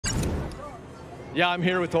Yeah, I'm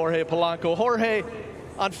here with Jorge Polanco. Jorge,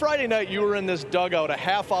 on Friday night, you were in this dugout a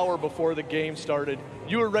half hour before the game started.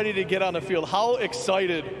 You were ready to get on the field. How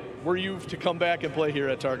excited were you to come back and play here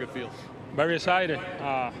at Target Field? Very excited.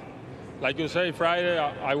 Like you say, Friday,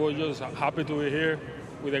 I was just happy to be here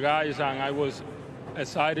with the guys, and I was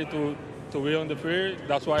excited to be on the field.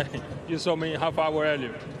 That's why you saw me half hour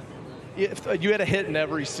earlier. You had a hit in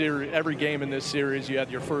every game in this series. You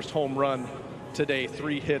had your first home run today,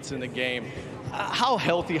 3 hits in the game. How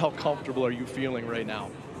healthy, how comfortable are you feeling right now?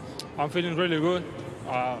 I'm feeling really good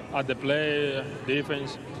at the play,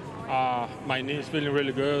 defense. My knee's feeling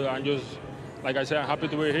really good. I'm just, like I said, I'm happy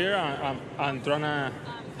to be here. I'm trying to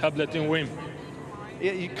help the team win.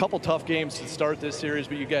 Yeah, a couple tough games to start this series,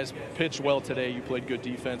 but you guys pitched well today. You played good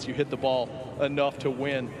defense. You hit the ball enough to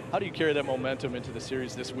win. How do you carry that momentum into the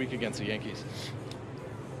series this week against the Yankees?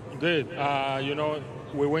 Good.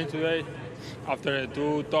 We win today after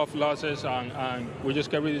 2 tough losses, and we just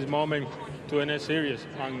carry this moment to the next series,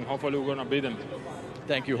 and hopefully we're going to beat them.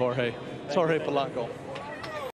 Thank you, Jorge. It's Jorge Polanco.